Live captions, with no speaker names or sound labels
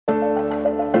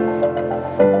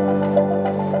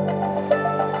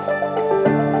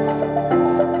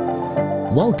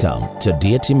Welcome to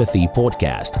Dear Timothy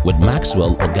Podcast with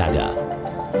Maxwell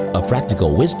Ogaga, a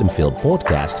practical wisdom-filled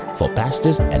podcast for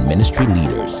pastors and ministry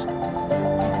leaders.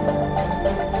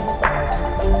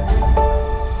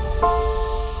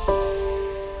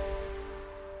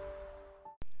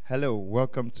 Hello,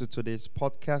 welcome to today's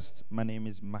podcast. My name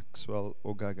is Maxwell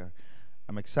Ogaga.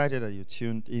 I'm excited that you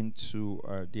tuned into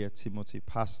our Dear Timothy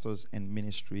Pastors and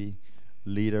Ministry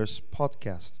Leaders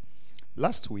podcast.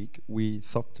 Last week, we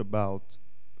talked about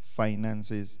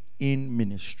finances in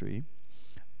ministry,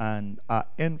 and our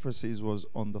emphasis was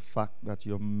on the fact that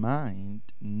your mind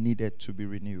needed to be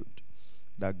renewed,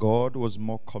 that God was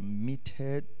more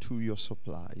committed to your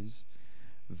supplies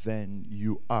than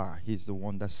you are. He's the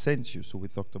one that sent you. So we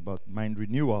talked about mind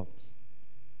renewal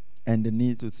and the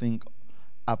need to think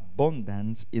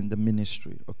abundance in the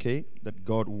ministry, okay, that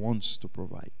God wants to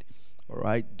provide. All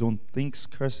right, don't think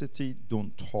scarcity,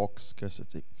 don't talk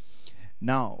scarcity.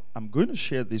 Now, I'm going to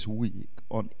share this week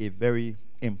on a very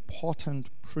important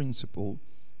principle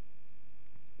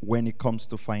when it comes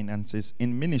to finances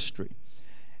in ministry.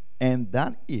 And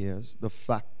that is the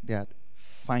fact that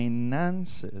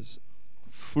finances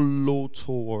flow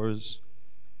towards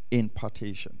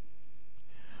impartation.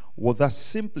 What that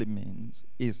simply means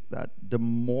is that the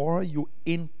more you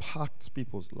impact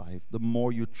people's life, the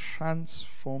more you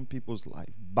transform people's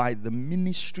life by the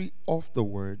ministry of the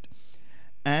word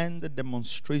and the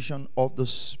demonstration of the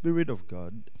Spirit of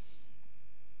God,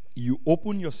 you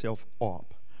open yourself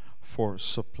up for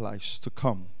supplies to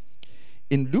come.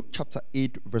 In Luke chapter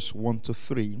 8, verse 1 to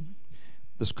 3,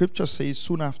 the scripture says,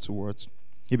 soon afterwards,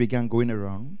 he began going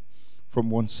around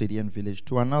from one city and village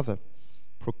to another,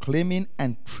 proclaiming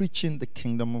and preaching the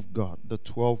kingdom of God. The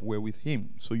 12 were with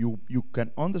him. So you can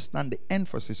understand the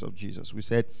emphasis of Jesus. We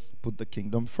said, put the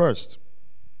kingdom first.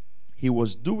 He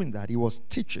was doing that. He was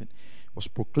teaching, was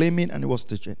proclaiming, and he was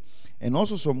teaching. And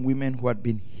also some women who had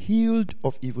been healed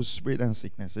of evil spirit and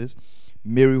sicknesses.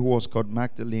 Mary, who was called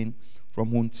Magdalene,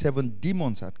 from whom 7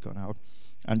 demons had gone out.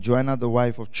 And Joanna, the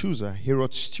wife of Chuza,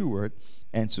 Herod's steward,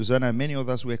 and Susanna and many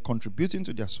others were contributing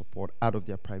to their support out of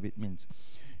their private means.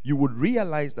 You would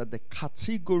realize that the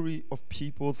category of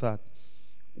people that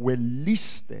were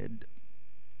listed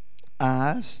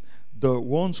as the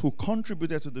ones who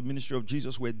contributed to the ministry of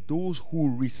Jesus were those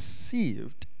who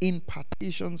received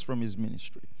impartations from his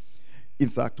ministry. In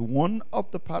fact, one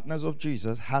of the partners of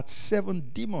Jesus had 7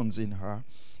 demons in her,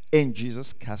 and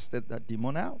Jesus casted that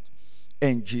demon out.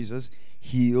 And Jesus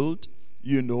healed,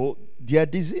 their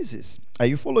diseases. Are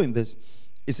you following this?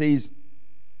 It says,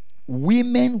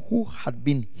 women who had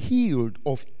been healed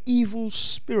of evil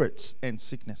spirits and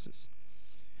sicknesses.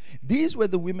 These were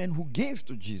the women who gave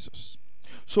to Jesus.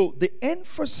 So the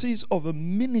emphasis of a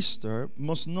minister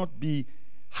must not be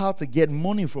how to get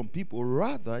money from people.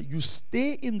 Rather, you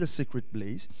stay in the secret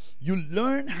place. You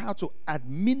learn how to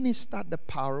administer the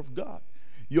power of God.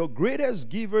 Your greatest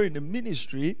giver in the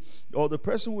ministry, or the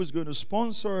person who is going to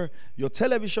sponsor your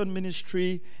television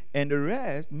ministry and the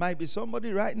rest, might be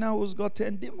somebody right now who's got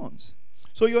 10 demons.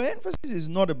 So your emphasis is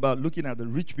not about looking at the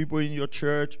rich people in your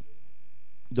church.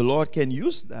 The Lord can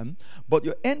use them. But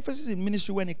your emphasis in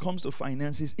ministry when it comes to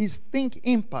finances is think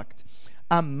impact.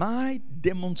 Am I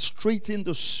demonstrating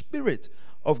the Spirit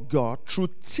of God through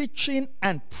teaching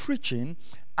and preaching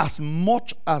as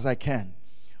much as I can?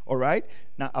 All right?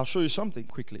 Now, I'll show you something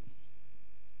quickly.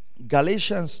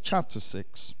 Galatians chapter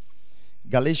 6.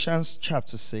 Galatians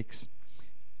chapter 6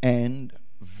 and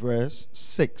verse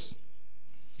 6.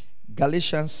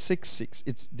 Galatians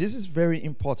 6:6. This is very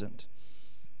important.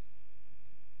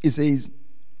 It says,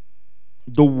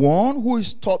 the one who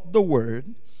is taught the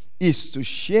word is to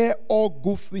share all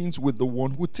good things with the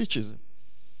one who teaches it.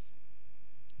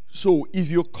 So, if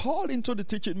you're called into the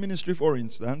teaching ministry, for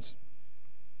instance,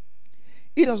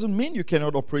 it doesn't mean you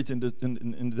cannot operate in the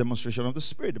demonstration of the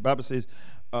Spirit. The Bible says,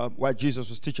 while Jesus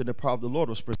was teaching, the power of the Lord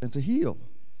was present to heal.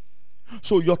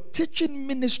 So your teaching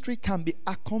ministry can be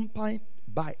accompanied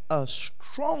by a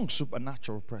strong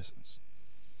supernatural presence.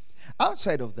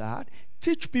 Outside of that,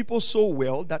 teach people so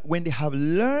well that when they have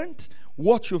learned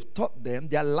what you've taught them,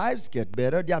 their lives get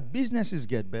better, their businesses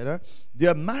get better,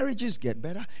 their marriages get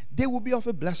better, they will be of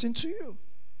a blessing to you.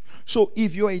 So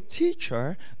if you're a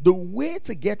teacher, the way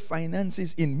to get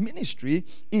finances in ministry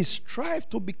is strive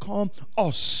to become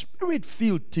a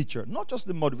spirit-filled teacher, not just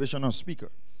the motivational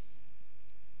speaker.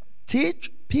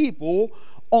 Teach people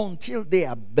until they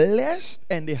are blessed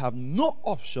and they have no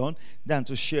option than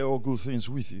to share all good things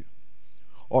with you.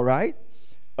 All right?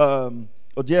 A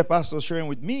dear pastor was sharing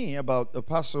with me about a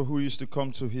pastor who used to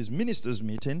come to his ministers'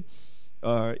 meeting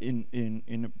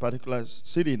in a particular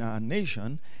city in our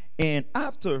nation. And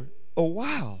after a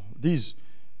while, these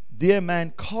Their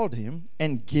man called him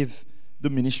and gave the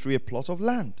ministry a plot of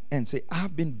land and say, I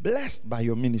have been blessed by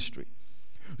your ministry.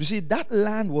 You see, that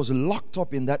land was locked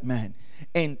up in that man.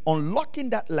 And unlocking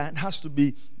that land has to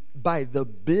be by the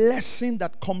blessing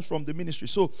that comes from the ministry.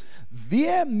 So,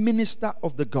 dear minister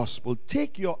of the gospel,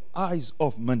 take your eyes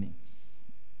off money.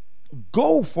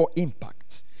 Go for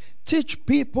impact. Teach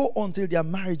people until their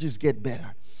marriages get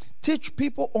better. Teach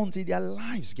people until their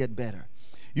lives get better.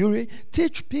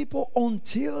 Teach people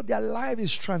until their life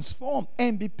is transformed,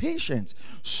 and be patient.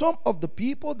 Some of the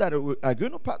people that are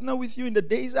going to partner with you in the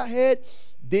days ahead,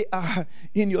 they are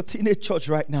in your teenage church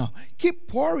right now. Keep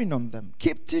pouring on them.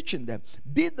 Keep teaching them.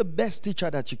 Be the best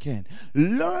teacher that you can.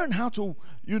 Learn how to,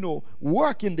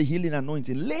 work in the healing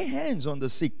anointing. Lay hands on the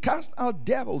sick. Cast out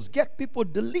devils. Get people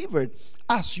delivered.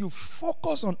 As you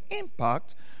focus on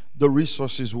impact, the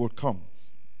resources will come.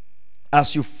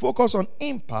 As you focus on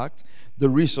impact, the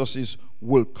resources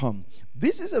will come.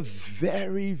 This is a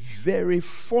very, very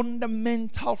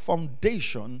fundamental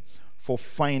foundation for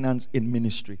finance in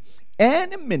ministry.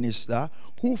 Any minister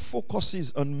who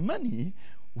focuses on money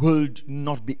will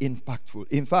not be impactful.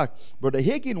 In fact, Brother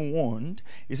Hagin warned,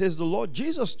 he says the Lord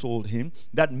Jesus told him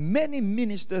that many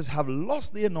ministers have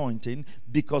lost the anointing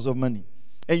because of money.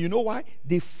 And you know why?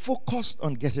 They focused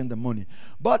on getting the money.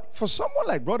 But for someone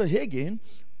like Brother Hagin,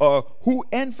 who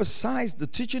emphasized the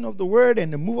teaching of the word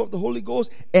and the move of the Holy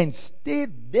Ghost and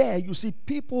stayed there, you see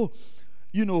people,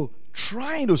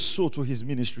 trying to sow to his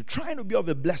ministry, trying to be of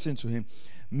a blessing to him.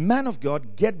 Man of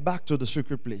God, get back to the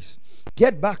secret place.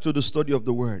 Get back to the study of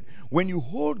the word. When you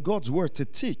hold God's word to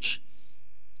teach,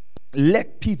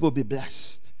 let people be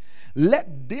blessed.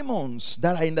 Let demons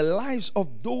that are in the lives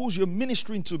of those you're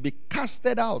ministering to be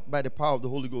casted out by the power of the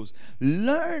Holy Ghost.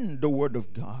 Learn the word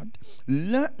of God.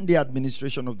 Learn the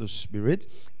administration of the Spirit.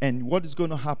 And what is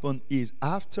going to happen is,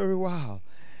 after a while,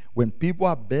 when people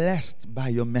are blessed by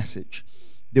your message,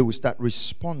 they will start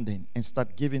responding and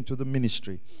start giving to the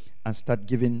ministry and start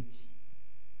giving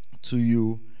to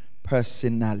you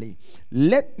personally.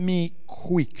 Let me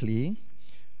quickly,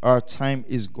 our time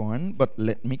is gone, but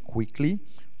let me quickly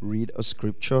read a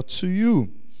scripture to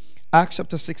you. Acts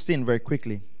chapter 16, very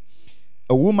quickly.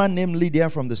 A woman named Lydia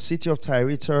from the city of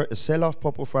Thyatira, a seller of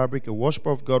purple fabric, a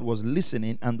worshiper of God, was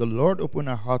listening, and the Lord opened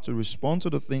her heart to respond to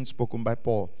the things spoken by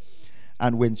Paul.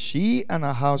 And when she and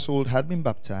her household had been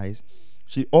baptized,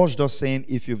 she urged us, saying,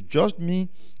 if you've judged me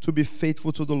to be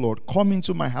faithful to the Lord, come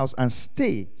into my house and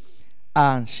stay.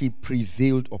 And she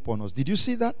prevailed upon us. Did you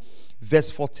see that? Verse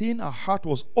 14, her heart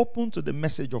was open to the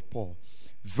message of Paul.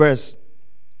 Verse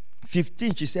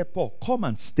 15, she said, Paul, come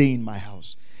and stay in my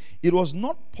house. It was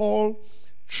not Paul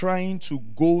trying to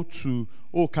go to,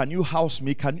 can you house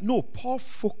me? No, Paul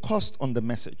focused on the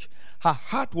message. Her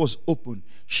heart was open.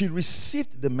 She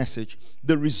received the message.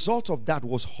 The result of that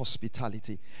was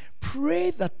hospitality.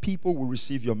 Pray that people will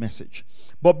receive your message.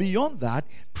 But beyond that,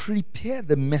 prepare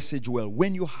the message well.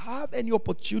 When you have any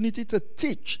opportunity to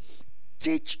teach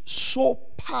so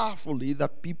powerfully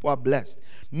that people are blessed.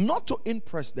 Not to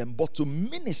impress them, but to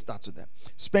minister to them.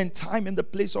 Spend time in the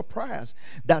place of prayers,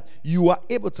 that you are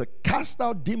able to cast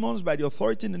out demons by the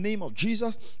authority in the name of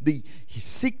Jesus. The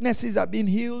sicknesses are being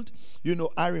healed.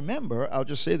 I remember, I'll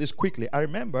just say this quickly. I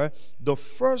remember the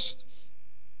first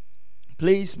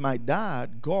place my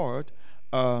dad got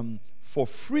for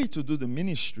free to do the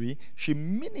ministry. She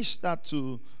ministered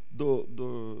to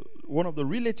the one of the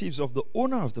relatives of the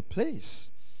owner of the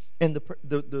place, and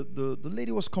the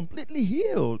lady was completely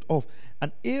healed of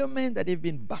an ailment that they've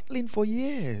been battling for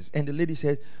years. And the lady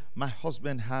said, my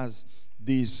husband has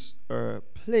this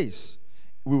place,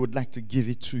 we would like to give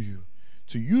it to you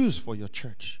to use for your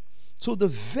church. So the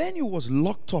venue was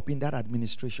locked up in that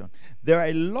administration. There are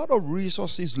a lot of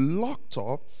resources locked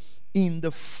up in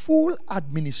the full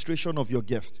administration of your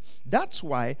gift. That's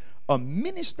why a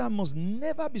minister must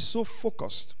never be so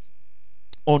focused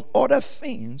on other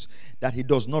things that he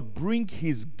does not bring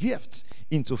his gifts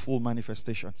into full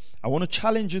manifestation. I want to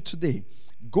challenge you today.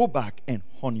 Go back and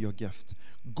hone your gift.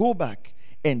 Go back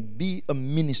and be a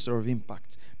minister of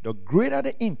impact. The greater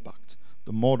the impact,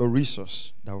 the more the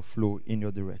resource that will flow in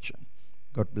your direction.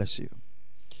 God bless you.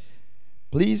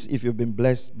 Please, if you've been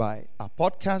blessed by our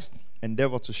podcast,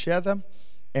 endeavor to share them.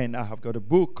 And I have got a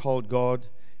book called God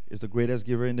is the Greatest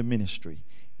Giver in the Ministry.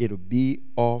 It'll be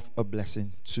of a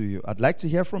blessing to you. I'd like to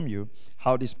hear from you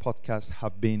how these podcasts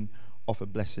have been of a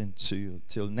blessing to you.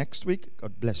 Till next week,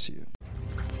 God bless you.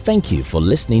 Thank you for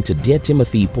listening to Dear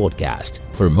Timothy Podcast.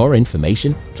 For more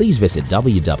information, please visit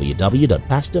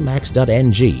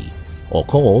www.pastormax.ng or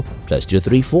call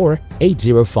 +234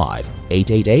 805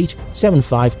 888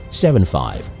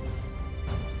 7575.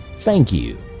 Thank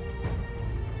you.